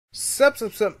Sup,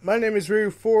 my name is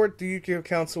Ryu for the Yugioh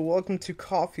Council. Welcome to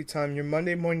Coffee Time, your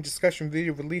Monday morning discussion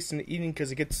video released in the evening because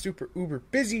it gets super uber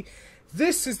busy.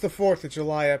 This is the 4th of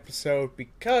July episode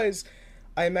because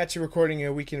I am actually recording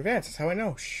a week in advance. That's how I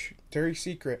know. Shh, dirty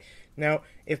secret. Now,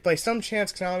 if by some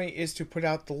chance Konami is to put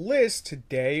out the list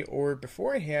today or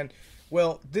beforehand,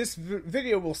 well, this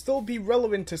video will still be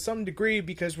relevant to some degree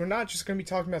because we're not just going to be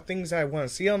talking about things that I want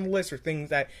to see on the list or things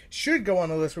that should go on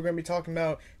the list. We're going to be talking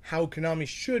about how Konami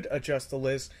should adjust the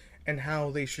list and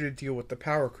how they should deal with the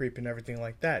power creep and everything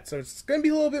like that. So it's going to be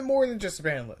a little bit more than just a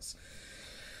ban list.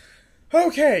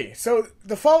 Okay, so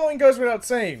the following goes without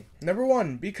saying. Number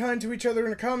 1, be kind to each other in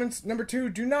the comments. Number 2,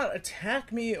 do not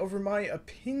attack me over my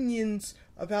opinions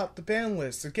about the ban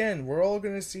list. Again, we're all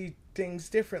going to see things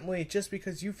differently. Just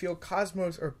because you feel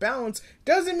Cosmos are balanced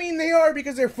doesn't mean they are,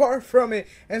 because they're far from it,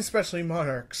 and especially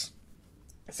Monarchs.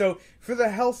 So, for the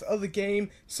health of the game,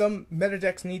 some meta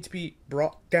decks need to be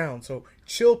brought down. So,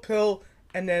 chill pill,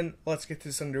 and then let's get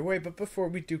this underway. But before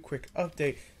we do, quick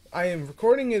update. I am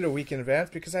recording it a week in advance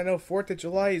because I know 4th of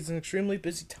July is an extremely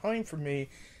busy time for me.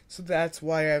 So that's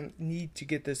why I need to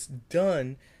get this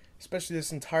done, especially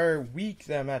this entire week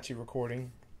that I'm actually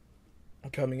recording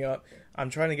coming up. I'm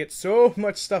trying to get so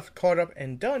much stuff caught up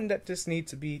and done that this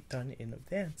needs to be done in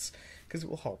advance because it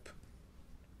will help.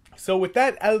 So with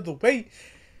that out of the way,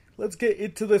 let's get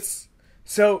into this.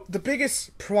 So the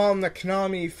biggest problem that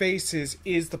Konami faces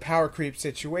is the power creep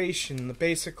situation.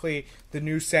 Basically, the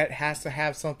new set has to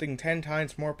have something 10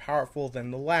 times more powerful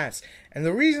than the last. And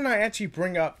the reason I actually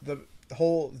bring up the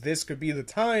whole this could be the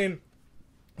time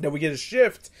that we get a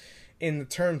shift in the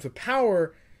terms of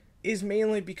power is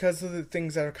mainly because of the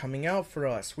things that are coming out for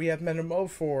us. We have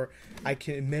Metamorpho.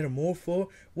 Metamorpho?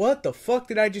 What the fuck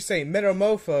did I just say?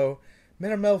 Metamorpho.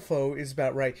 Metamorpho is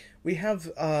about right. We have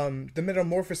the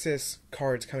Metamorphosis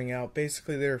cards coming out.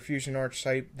 Basically, they're a fusion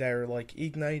archetype that are like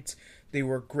Ignites. They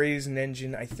work great as an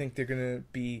engine. I think they're going to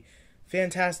be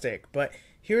fantastic. But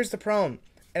here's the problem.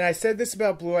 And I said this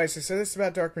about Blue Eyes. I said this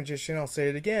about Dark Magician. I'll say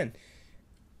it again.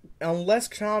 Unless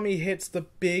Konami hits the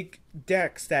big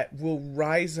decks that will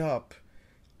rise up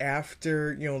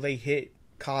after, they hit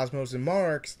Cosmos and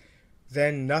Monarchs,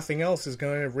 then nothing else is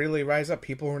going to really rise up.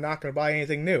 People are not going to buy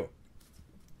anything new.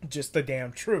 Just the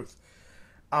damn truth.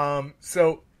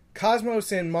 So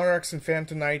Cosmos and Monarchs and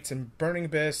Phantom Knights and Burning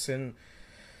Abyss, and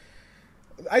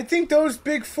I think those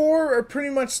big four are pretty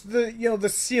much the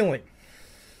ceiling.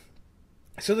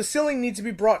 So the ceiling needs to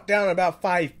be brought down about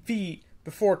 5 feet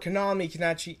before Konami can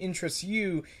actually interest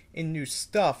you in new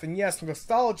stuff. And yes,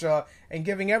 nostalgia and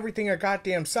giving everything a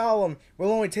goddamn solemn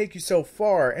will only take you so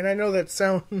far. And I know that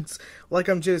sounds like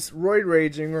I'm just roid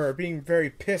raging or being very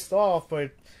pissed off,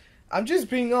 but I'm just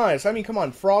being honest. I mean, come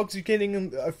on. Frogs are getting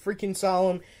a freaking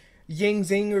solemn. Yang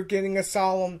Zing are getting a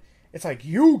solemn. It's like,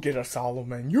 you get a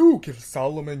solemn, and you get a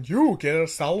solemn, and you get a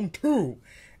solemn too.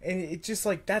 And it's just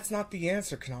like, that's not the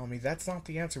answer, Konami. That's not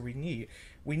the answer we need.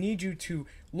 We need you to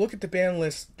look at the ban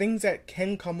list. Things that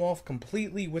can come off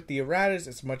completely with the erratas,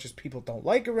 as much as people don't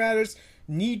like erratas,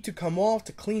 need to come off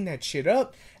to clean that shit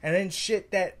up. And then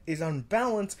shit that is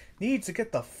unbalanced needs to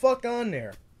get the fuck on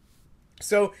there.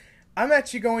 So I'm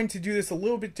actually going to do this a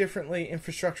little bit differently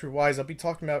infrastructure-wise. I'll be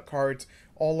talking about cards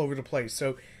all over the place.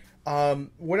 So,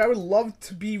 what I would love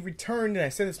to be returned, and I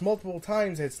said this multiple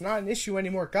times, it's not an issue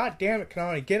anymore. God damn it,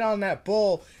 Konami, get on that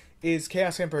ball, is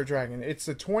Chaos Emperor Dragon. It's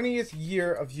the 20th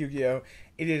year of Yu-Gi-Oh!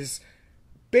 It is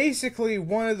basically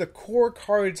one of the core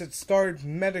cards that started the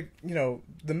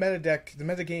meta deck, the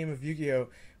meta game of Yu-Gi-Oh!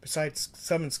 Besides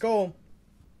Summon Skull,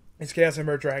 is Chaos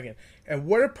Emperor Dragon. And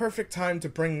what a perfect time to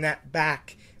bring that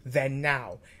back than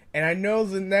now. And I know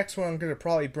the next one I'm going to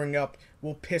probably bring up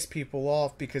will piss people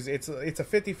off because it's a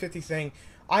 50-50 thing.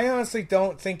 I honestly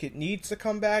don't think it needs to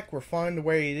come back. We're fine the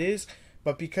way it is.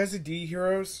 But because of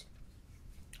D-Heroes,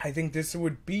 I think this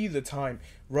would be the time.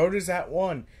 Road is at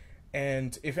 1.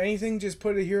 And if anything, just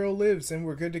put a Hero Lives and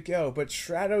we're good to go. But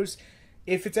Stratos,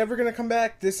 if it's ever going to come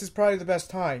back, this is probably the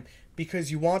best time.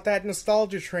 Because you want that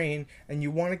nostalgia train, and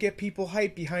you want to get people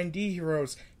hyped behind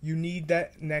D-Heroes, you need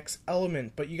that next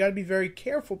element. But you got to be very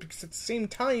careful, because at the same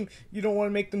time, you don't want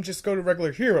to make them just go to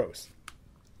regular heroes.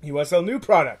 You want to sell new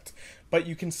product. But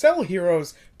you can sell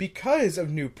heroes because of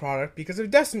new product, because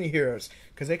of Destiny heroes,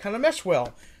 because they kind of mesh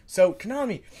well. So,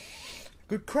 Konami,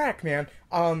 good crack, man.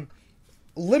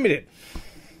 Limited.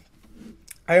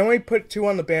 I only put 2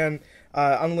 on the ban.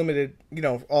 Unlimited,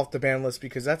 off the ban list,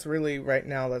 because that's really, right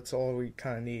now, that's all we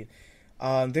kind of need.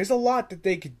 There's a lot that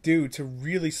they could do to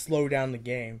really slow down the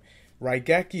game.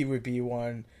 Raigeki would be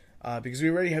one, because we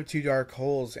already have 2 dark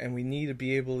holes, and we need to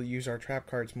be able to use our trap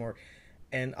cards more.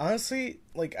 And honestly,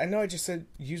 I know I just said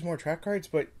use more trap cards,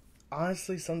 but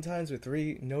honestly, sometimes with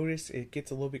 3 Notice, it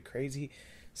gets a little bit crazy.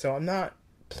 So I'm not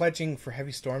pledging for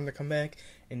Heavy Storm to come back.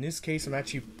 In this case, I'm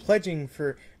actually pledging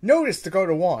for Notice to go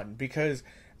to 1, because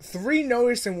 3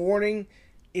 Notice and Warning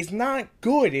is not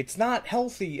good. It's not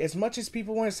healthy. As much as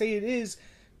people want to say it is,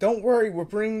 don't worry, we're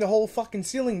bringing the whole fucking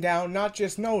ceiling down, not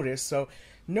just Notice. So,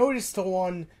 Notice to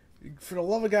 1, for the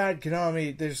love of God,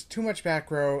 Konami, there's too much back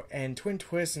row, and Twin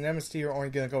Twist and MST are only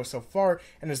going to go so far,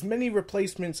 and as many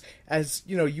replacements as,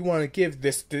 you want to give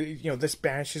this, this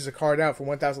banishes a card out for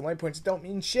 1,000 light points, don't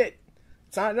mean shit.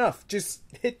 It's not enough. Just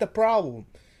hit the problem,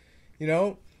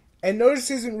 And Notice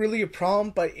isn't really a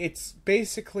problem, but it's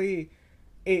basically,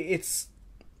 it's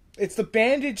the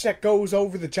bandage that goes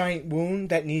over the giant wound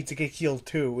that needs to get healed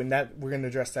too, and that we're going to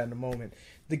address that in a moment.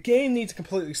 The game needs to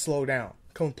completely slow down.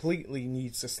 Completely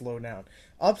needs to slow down.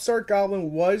 Upstart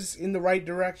Goblin was in the right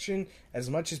direction. As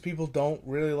much as people don't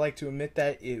really like to admit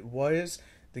that it was,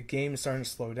 the game is starting to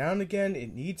slow down again.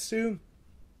 It needs to.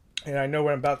 And I know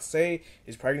what I'm about to say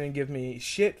is probably going to give me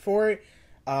shit for it.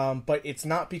 But it's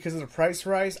not because of the price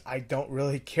rise. I don't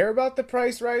really care about the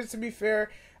price rise, to be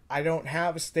fair. I don't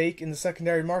have a stake in the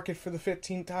secondary market for the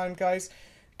 15th time, guys.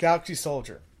 Galaxy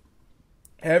Soldier.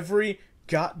 Every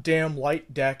goddamn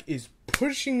light deck is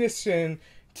pushing this in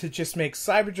to just make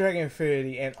Cyber Dragon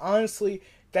Infinity, and honestly,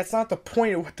 that's not the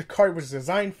point of what the card was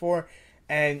designed for.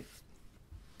 And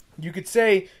you could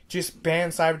say just ban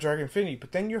Cyber Dragon Infinity,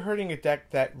 but then you're hurting a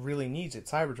deck that really needs it,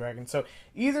 Cyber Dragon. So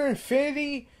either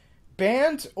Infinity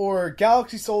banned or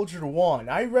Galaxy Soldier to 1.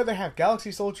 I'd rather have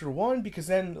Galaxy Soldier to 1 because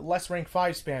then less rank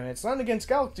 5 spam. It's not against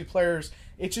Galaxy players,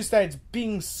 it's just that it's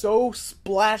being so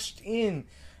splashed in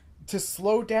to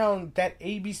slow down that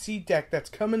ABC deck that's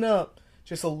coming up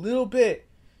just a little bit,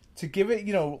 to give it,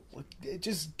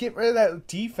 just get rid of that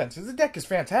defense. The deck is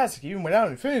fantastic, even without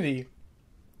Infinity.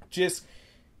 Just,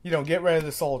 get rid of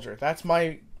the Soldier. That's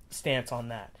my stance on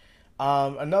that.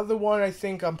 Another one I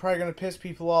think I'm probably going to piss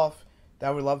people off that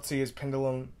I would love to see is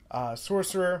Pendulum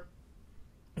Sorcerer.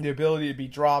 The ability to be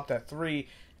dropped at 3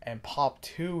 and pop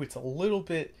 2. It's a little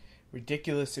bit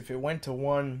ridiculous. If it went to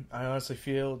 1, I honestly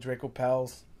feel Draco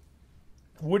Pals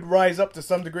would rise up to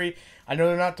some degree. I know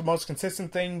they're not the most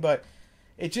consistent thing, but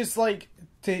it's just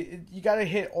you gotta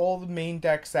hit all the main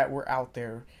decks that were out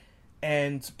there.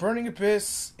 And Burning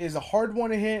Abyss is a hard one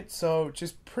to hit, so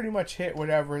just pretty much hit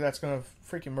whatever that's gonna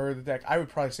freaking murder the deck. I would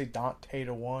probably say Dante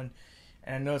to 1.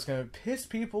 And I know it's gonna piss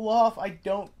people off. I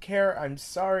don't care. I'm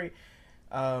sorry.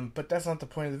 But that's not the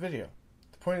point of the video.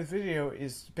 The point of the video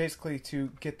is basically to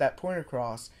get that point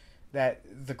across that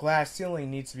the glass ceiling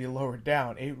needs to be lowered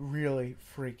down. It really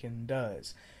freaking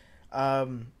does.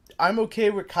 I'm okay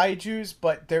with kaijus,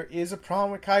 but there is a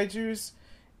problem with kaijus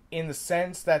in the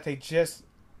sense that they just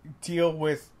deal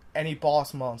with any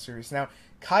boss monsters. Now,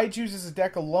 kaijus as a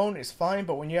deck alone is fine,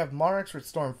 but when you have monarchs with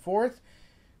Storm 4th,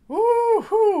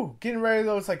 woohoo! Getting rid of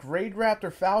those like Raid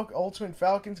Raptor Ultimate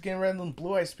Falcons, getting rid of them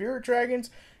Blue Eye Spirit Dragons,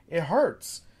 it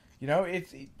hurts.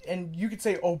 And you could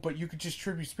say, oh, but you could just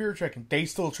tribute Spirit Dragon. They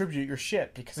still tribute your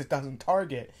shit because it doesn't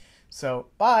target. So,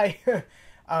 bye.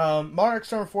 Monarch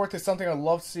Storm 4th is something I'd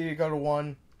love to see go to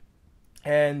 1.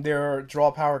 And their draw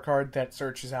power card that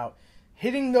searches out.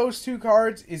 Hitting those 2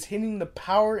 cards is hitting the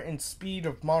power and speed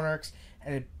of Monarchs.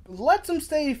 And it lets them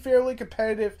stay fairly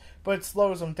competitive, but it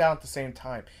slows them down at the same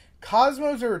time.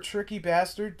 Cosmos are a tricky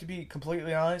bastard, to be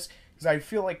completely honest. Because I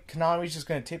feel like Konami's just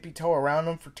going to tippy-toe around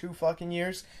them for 2 fucking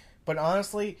years. But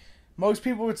honestly, most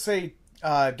people would say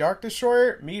Dark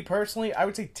Destroyer. Me personally, I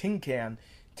would say Tin Can.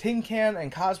 Tin Can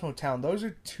and Cosmo Town. Those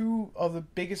are 2 of the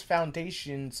biggest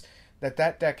foundations that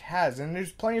deck has. And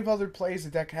there's plenty of other plays the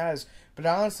deck has. But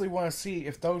I honestly want to see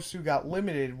if those 2 got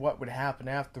limited, what would happen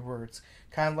afterwards.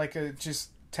 Kind of like just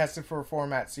test it for a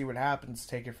format, see what happens,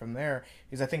 take it from there.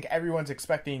 Because I think everyone's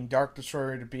expecting Dark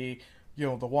Destroyer to be, the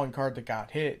one card that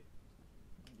got hit.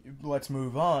 Let's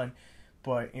move on.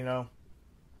 But,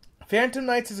 Phantom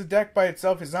Knights as a deck by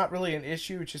itself is not really an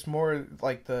issue. It's just more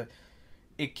like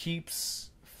it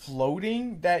keeps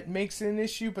floating that makes it an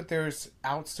issue, but there's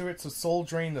outs to it. So Soul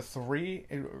Drain to 3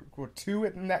 or 2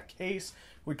 in that case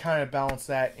would kind of balance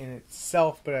that in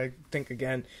itself. But I think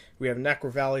again we have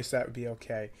Necro Valley, so that would be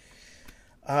okay.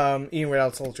 Even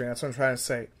without Soul Drain, that's what I'm trying to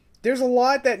say. There's a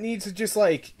lot that needs to just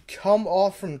come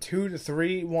off from 2 to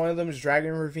 3. One of them is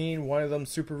Dragon Ravine. One of them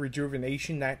Super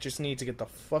Rejuvenation. That just needs to get the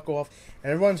fuck off.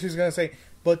 And everyone's who's gonna say,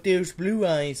 but there's Blue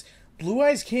Eyes. Blue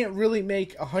Eyes can't really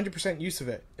make 100% use of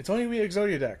it. It's only with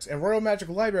Exodia decks. And Royal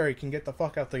Magical Library can get the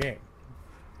fuck out the game.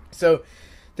 So,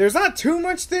 there's not too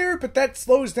much there, but that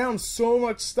slows down so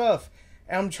much stuff.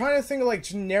 And I'm trying to think of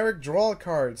generic draw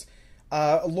cards.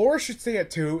 Allure should stay at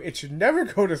 2. It should never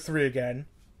go to 3 again.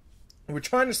 We're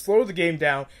trying to slow the game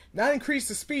down, not increase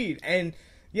the speed. And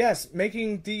yes,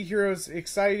 making D heroes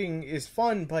exciting is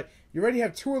fun, but you already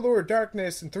have 2 Allure of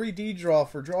Darkness and 3 D draw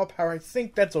for draw power. I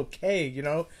think that's okay, you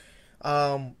know?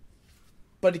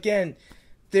 But again,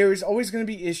 there's always going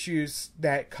to be issues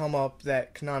that come up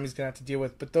that Konami's going to have to deal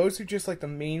with. But those are just like the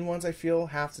main ones I feel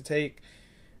have to take,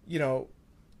 you know,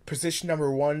 position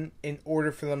number 1 in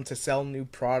order for them to sell new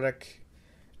product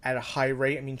at a high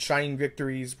rate. I mean, Shining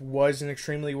Victories was an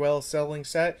extremely well-selling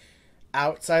set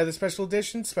outside of the special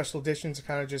editions. Special editions are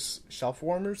kind of just shelf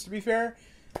warmers, to be fair.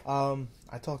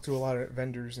 I talk to a lot of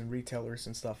vendors and retailers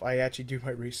and stuff. I actually do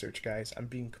my research, guys. I'm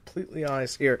being completely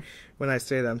honest here when I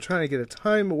say that. I'm trying to get a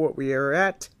time of what we are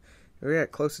at. We're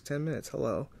at close to 10 minutes.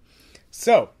 Hello.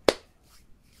 So,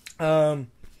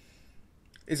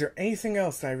 is there anything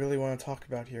else that I really want to talk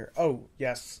about here? Oh,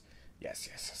 yes.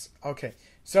 Yes. Okay.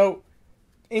 So,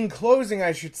 in closing,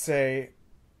 I should say,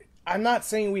 I'm not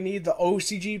saying we need the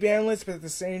OCG ban list, but at the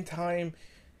same time,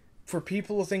 for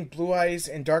people to think Blue Eyes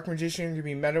and Dark Magician are going to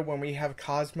be meta when we have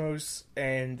Cosmos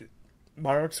and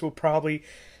Monarchs will probably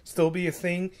still be a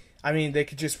thing. I mean, they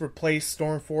could just replace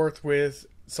Stormforth with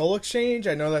Soul Exchange.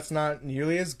 I know that's not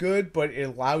nearly as good, but it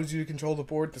allows you to control the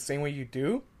board the same way you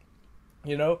do.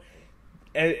 You know?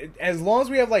 As long as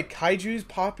we have, like, Kaijus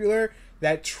popular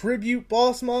that tribute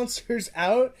boss monsters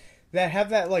out, that have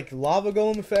that, like, lava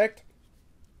golem effect,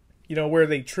 you know, where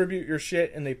they tribute your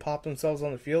shit and they pop themselves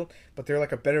on the field, but they're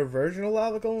like a better version of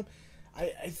lava golem,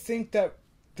 I think that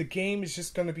the game is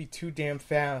just going to be too damn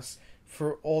fast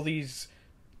for all these,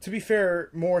 to be fair,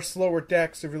 more slower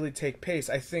decks to really take pace.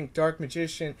 I think Dark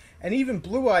Magician and even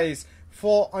Blue Eyes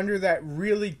fall under that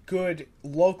really good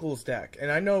locals deck.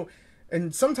 And I know,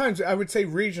 and sometimes I would say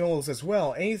regionals as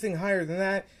well. Anything higher than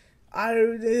that,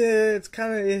 it's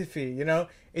kind of iffy, you know?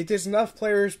 If there's enough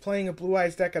players playing a Blue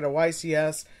Eyes deck at a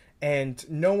YCS and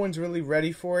no one's really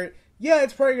ready for it, yeah,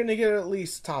 it's probably going to get at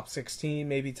least top 16,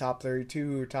 maybe top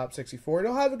 32 or top 64.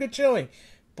 It'll have a good showing.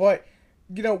 But,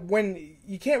 you know, when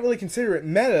you can't really consider it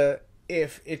meta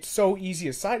if it's so easy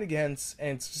to side against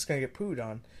and it's just going to get pooed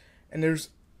on. And there's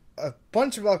a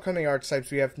bunch of upcoming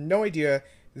archetypes we have no idea.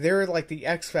 They're like the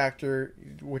X Factor,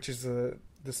 which is the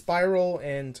Spiral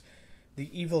and the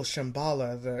Evil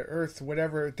Shambhala, the Earth,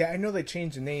 whatever. I know they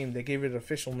changed the name. They gave it an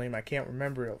official name. I can't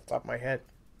remember it off the top of my head.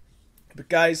 But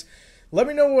guys, let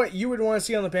me know what you would want to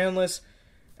see on the ban list.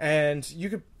 And you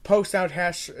could post out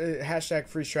hashtag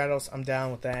Free Stratos. I'm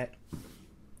down with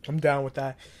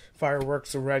that.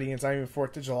 Fireworks already. It's not even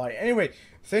 4th of July. Anyway,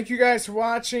 thank you guys for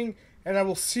watching. And I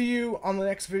will see you on the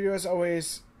next video as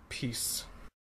always. Peace.